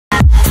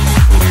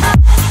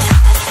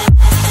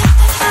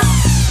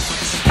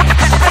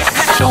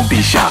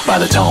be shocked by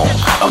the tone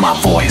of my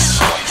voice.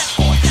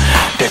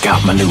 Check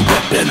out my new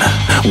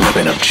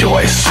weapon of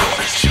choice.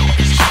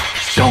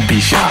 Don't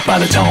be shocked by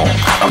the tone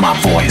of my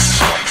voice.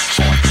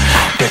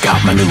 Check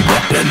out my new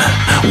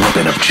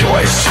weapon of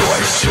choice.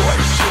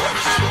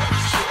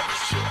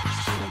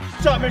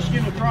 What's up,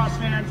 Michigan lacrosse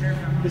fans?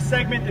 The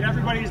segment that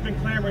everybody has been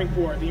clamoring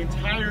for the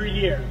entire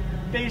year.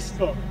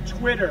 Facebook,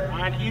 Twitter,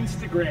 on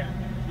Instagram,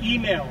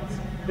 emails.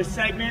 The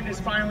segment is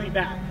finally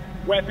back.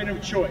 Weapon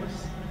of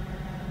choice.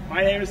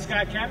 My name is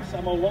Scott Kemps.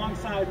 I'm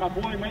alongside my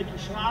boy King and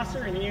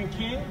Schlosser and Ian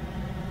King.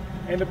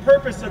 And the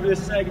purpose of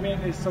this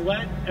segment is to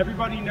let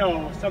everybody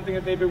know something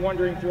that they've been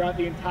wondering throughout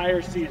the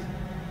entire season.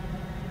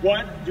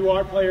 What do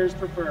our players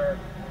prefer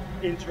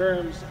in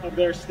terms of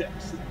their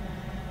sticks?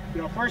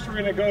 You know, first we're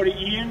going to go to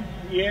Ian.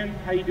 Ian,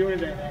 how you doing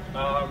today, man?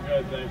 I'm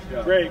good, thanks,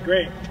 Scott. Great,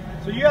 great.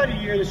 So you had a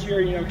year this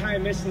year, you know, kind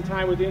of missed some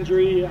time with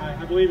injury.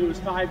 I believe it was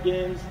 5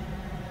 games,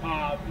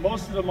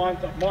 most of the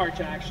month of March,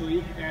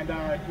 actually. And,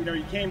 you know,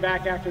 you came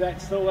back after that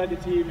and still led the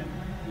team in,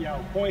 you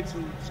know, points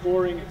and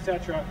scoring,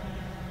 etc.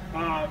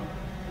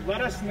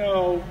 Let us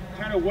know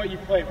kind of what you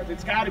play with.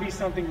 It's got to be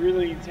something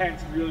really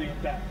intense and really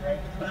in-depth, right?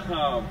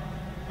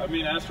 I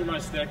mean, as for my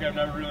stick, I've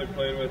never really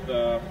played with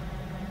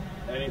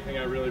anything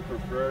I really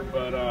preferred,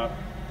 but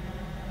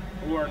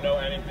or know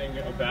anything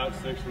about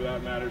sticks for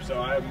that matter.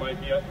 So I have Mike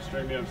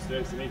string me up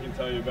sticks, and he can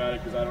tell you about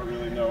it because I don't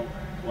really know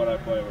what I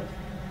play with.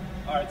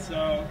 All right,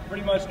 so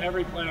pretty much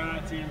every player on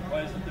our team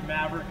plays with the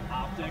Maverick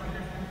Optic.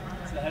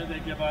 It's the head they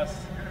give us.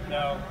 You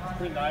know, it's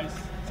pretty nice,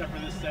 except for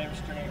this same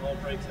stringing hole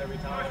breaks every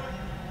time.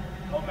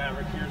 Hope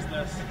Maverick hears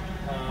this.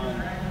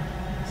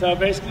 So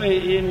basically,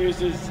 Ian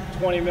uses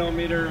 20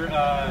 millimeter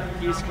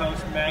East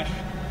Coast mesh,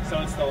 so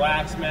it's the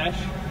lax mesh.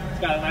 It's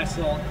got a nice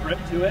little grip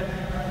to it,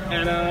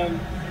 and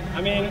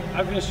I mean,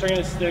 I've been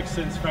stringing sticks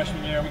since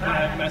freshman year. We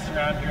kind of mess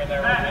around here and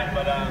there with it,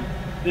 but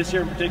this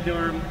year in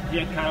particular, he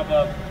had kind of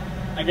a,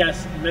 I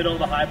guess, middle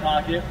to high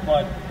pocket,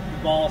 but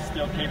the ball is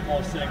still capable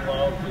of sitting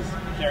low because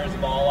he carries the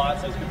ball a lot,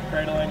 so it's good for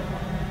cradling.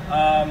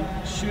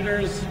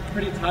 Shooter's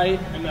pretty tight,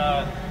 and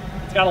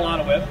it's got a lot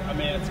of whip. I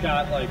mean, it's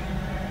got like,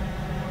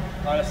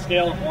 on a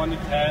scale of 1 to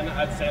 10,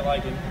 I'd say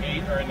like an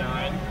 8 or a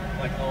 9,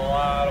 like a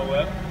lot of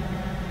whip.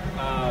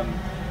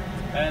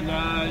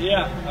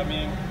 Yeah, I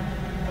mean,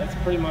 that's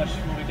pretty much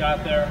what we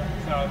got there.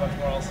 There's not much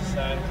more else to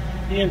say.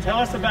 Ian, tell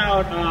us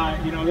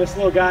about, you know, this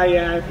little guy you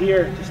have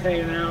here, just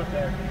hanging out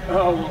there.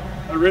 Oh, well,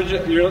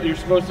 originally, you're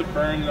supposed to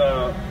burn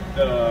the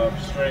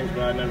strings,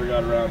 but I never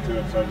got around to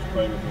it, so I just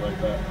played with it like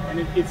that. And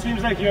it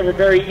seems like you have a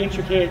very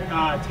intricate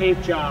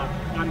tape job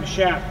on the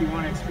shaft. Do you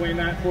want to explain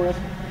that for us?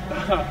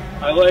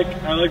 I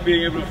like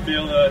being able to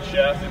feel the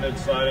shaft and it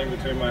sliding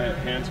between my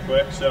hands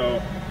quick,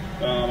 so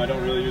I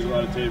don't really use a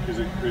lot of tape because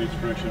it creates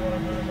friction when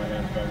I'm moving my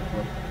hands back and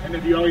forth. And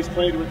have you always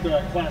played with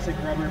the classic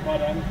rubber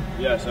butt end?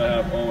 Yes, I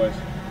have, always.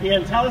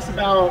 Ian, tell us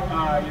about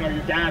you know,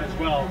 your dad as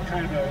well,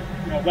 kind of a,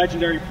 you know,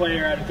 legendary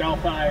player at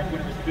Adelphi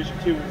when it was Division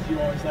II, as you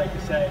always like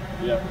to say.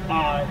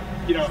 Yeah.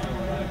 You know,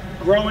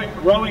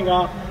 growing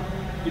up,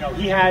 you know,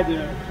 he had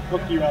to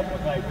hook you up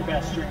with like the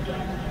best string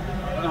jobs.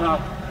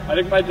 I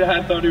think my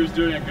dad thought he was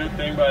doing a good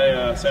thing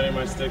by sending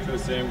my stick to the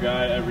same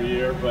guy every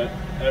year, but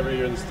every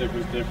year the stick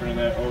was different and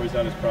that always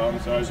had his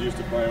problems, so I was used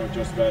to playing with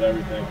just about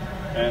everything.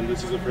 And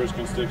this is the first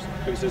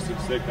consistent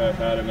stick that I've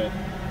had, and it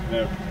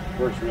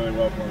works really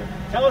well for me.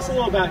 Tell us a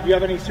little about, do you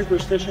have any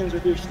superstitions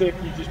with your stick?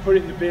 You just put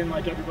it in the bin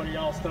like everybody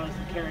else does,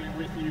 you carry it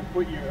with you,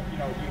 put your, you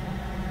know, you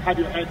have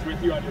your heads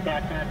with you on your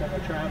backpack when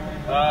we're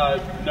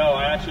traveling? No,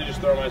 I actually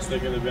just throw my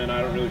stick in the bin.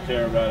 I don't really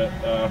care about it.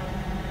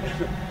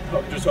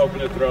 I'm just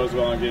hoping it throws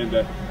well on game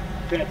day.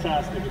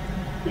 Fantastic.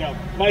 You know,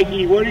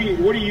 Mikey, what are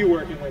you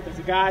working with? As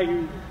a guy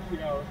who, you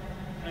know,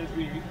 as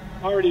we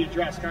already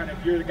addressed, kind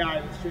of, you're the guy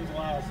that strings a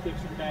lot of sticks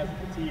for the guys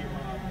with the team.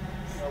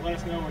 You know, let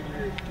us know what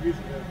you're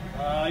using there.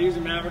 I use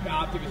a Maverick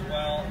Optic as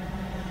well.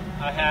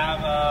 I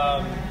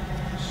have,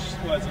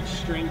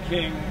 String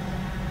King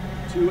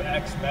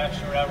 2X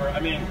mesh or whatever. I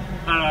mean,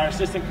 I don't know, our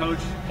assistant coach,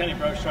 Kenny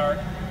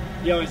Brochart,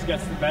 he always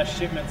gets the mesh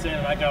shipments in,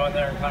 and I go in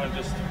there and kind of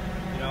just,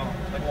 you know,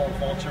 like a little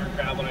vulture,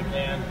 grab what I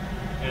can.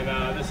 And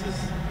this is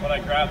what I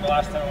grabbed the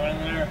last time I went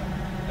in there.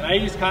 And I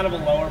use kind of a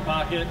lower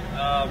pocket.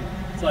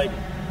 It's like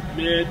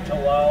mid to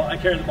low. I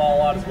carry the ball a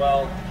lot as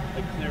well,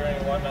 like clearing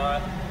and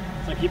whatnot.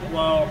 So I keep it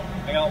low.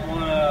 I got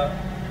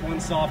one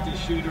softy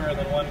shooter and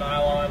then one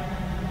nylon.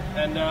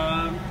 And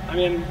I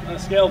mean, on a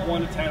scale of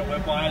 1 to 10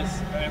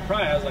 whip-wise, I mean, it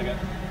probably has like a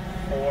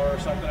 4 or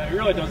something. It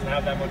really doesn't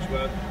have that much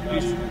whip.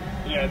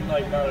 Yeah,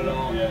 like none at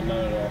all. Yeah,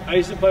 none at all. I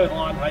used to play with a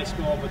lot in high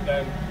school, but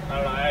then, I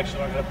don't know, I actually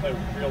learned how to play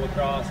real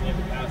lacrosse and you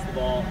have to pass the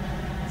ball.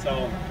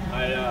 So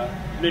I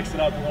mixed it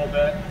up a little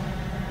bit.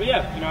 But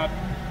yeah, you know,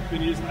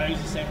 I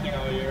use the same thing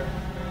all year.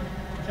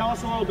 Tell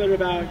us a little bit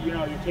about, you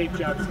know, your tape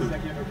jobs, because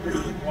like you have a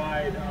pretty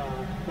wide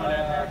butt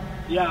end there.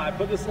 Yeah, I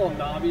put this little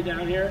knobby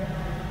down here,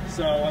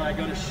 so when I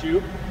go to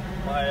shoot,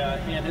 my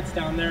hand hits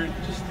down there and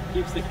just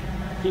keeps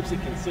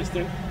it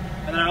consistent.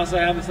 And then I also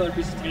have this other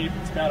piece of tape.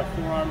 It's about a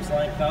 4 arms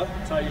length up.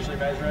 That's how I usually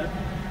measure it.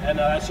 And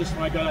that's just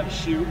when I go down to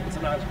shoot and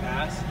sometimes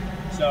pass.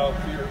 So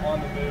if you're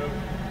on the move,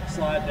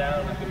 slide down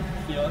and I can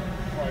feel it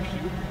before I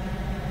shoot.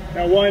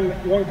 Now,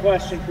 one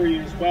question for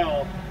you as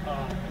well.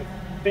 The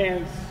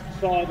fans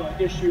saw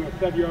the issue of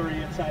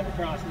February inside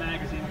Lacrosse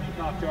Magazine when you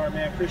talked to our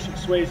man Christian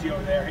Swayze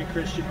over there. Hey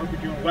Christian, hope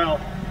you're doing well.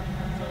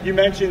 You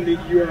mentioned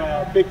that you're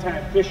a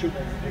big-time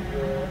fisherman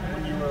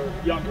when you were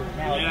younger.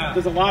 Now, yeah.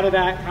 Does a lot of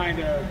that kind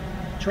of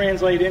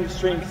translate into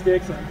string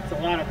sticks, and it's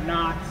a lot of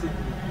knots and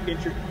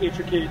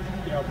intricate,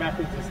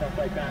 methods and stuff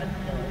like that?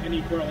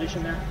 Any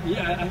correlation there?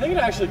 Yeah, I think it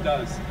actually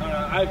does.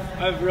 I don't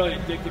know. I've really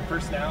addicted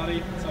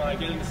personality, so when I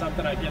get into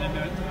something, I get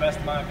into it to the best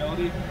of my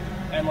ability.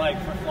 And like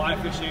for fly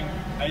fishing,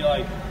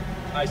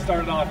 I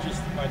started off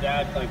just my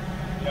dad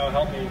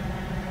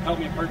helped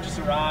me purchase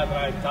a rod, and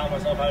I taught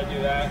myself how to do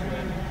that, and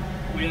then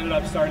we ended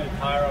up starting to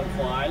tie our own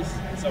flies,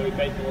 and so we'd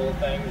make the little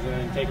things and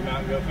then take them out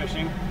and go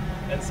fishing.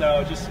 And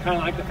so just kind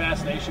of like the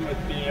fascination with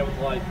being able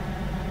to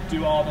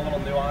do all the little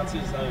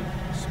nuances of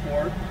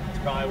sport. It's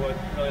probably what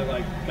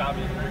really got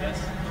me into this.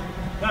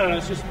 I don't know,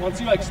 it's just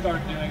once you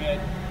start doing it,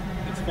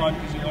 it's fun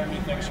because you learn new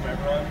things from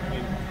everyone. I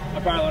mean, I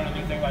probably learn a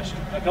new thing,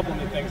 a couple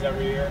new things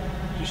every year,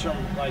 just from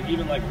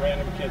even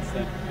random kids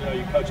that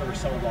you coach over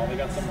summer ball. They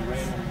got some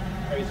random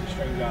crazy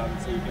string job,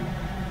 and so you can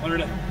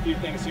learn a few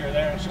things here or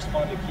there. And it's just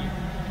fun to keep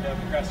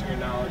progressing your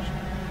knowledge.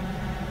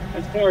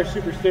 As far as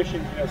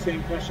superstitions,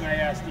 same question I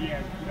asked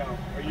Ian.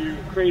 Are you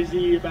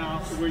crazy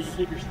about where you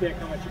keep your stick,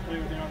 how much you play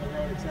with it on the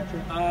road,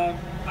 etc.?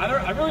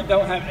 I really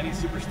don't have any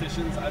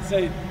superstitions. I'd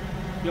say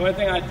the only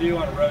thing I do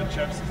on road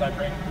trips is I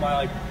bring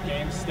my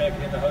game stick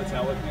in the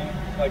hotel with me,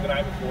 the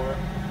night before,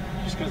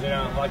 just because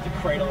I like to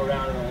cradle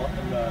around in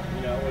the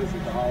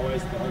the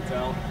hallways of the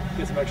hotel,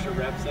 get some extra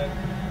reps in.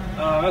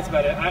 That's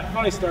about it.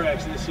 Funny story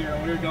actually. This year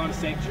when we were going to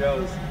St.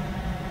 Joe's,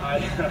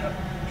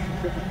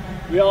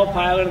 we all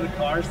piloted the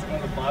cars to go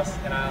to the bus,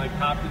 and I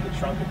hopped in the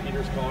trunk of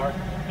Peter's car,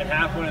 and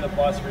halfway to the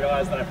bus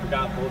realized that I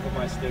forgot both of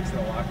my sticks in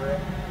the locker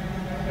room.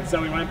 And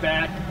so we went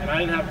back, and I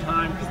didn't have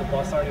time because the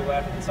bus already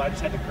left, and so I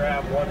just had to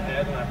grab one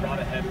head, and I brought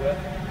a head with,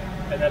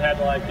 and then had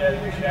to get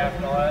a new shaft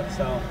and all that.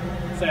 So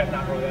I'd say I'm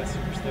not really that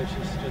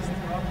superstitious. Just,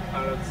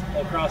 I don't know, it's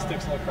lacrosse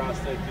stick's a lacrosse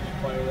stick. You just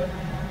play with it.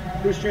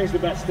 Who strings the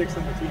best sticks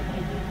on the team,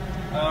 Mikey?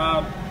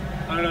 I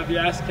don't know. If you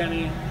ask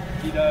Kenny,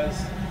 he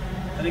does.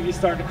 I think he's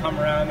starting to come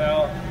around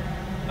now.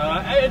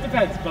 It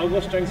depends.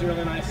 Bogle string's a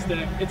really nice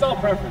stick. It's all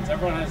preference.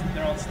 Everyone has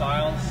their own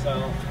styles,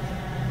 so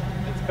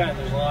it depends.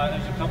 There's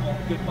a couple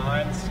good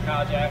minds.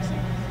 Kyle Jackson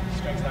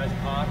strings a nice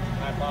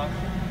high pop.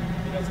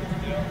 He knows what to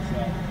do. So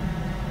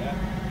yeah.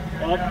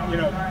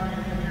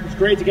 Well, it's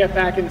great to get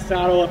back in the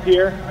saddle up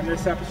here on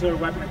this episode of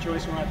Weapon of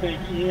Choice. We want to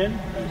thank Ian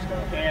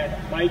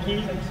and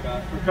Mikey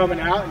for coming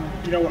out, and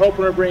we're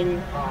hoping to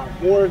bring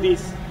more of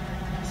these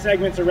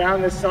segments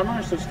around this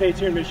summer, so stay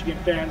tuned, Michigan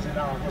fans, and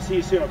we'll see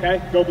you soon,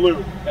 okay? Go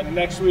Blue. And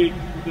next week,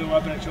 we'll do a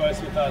Weapon of Choice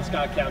with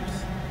Scott Kemps.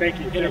 Thank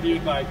you.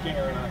 Interviewed by King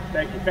and Schlosser.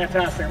 Thank you.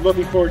 Fantastic. I'm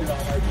looking forward to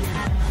that, Mikey.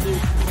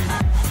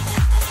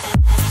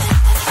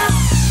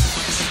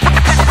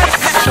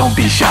 Don't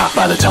be shocked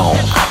by the tone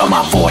of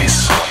my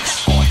voice.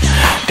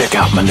 Check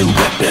out my new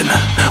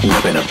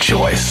weapon of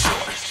choice.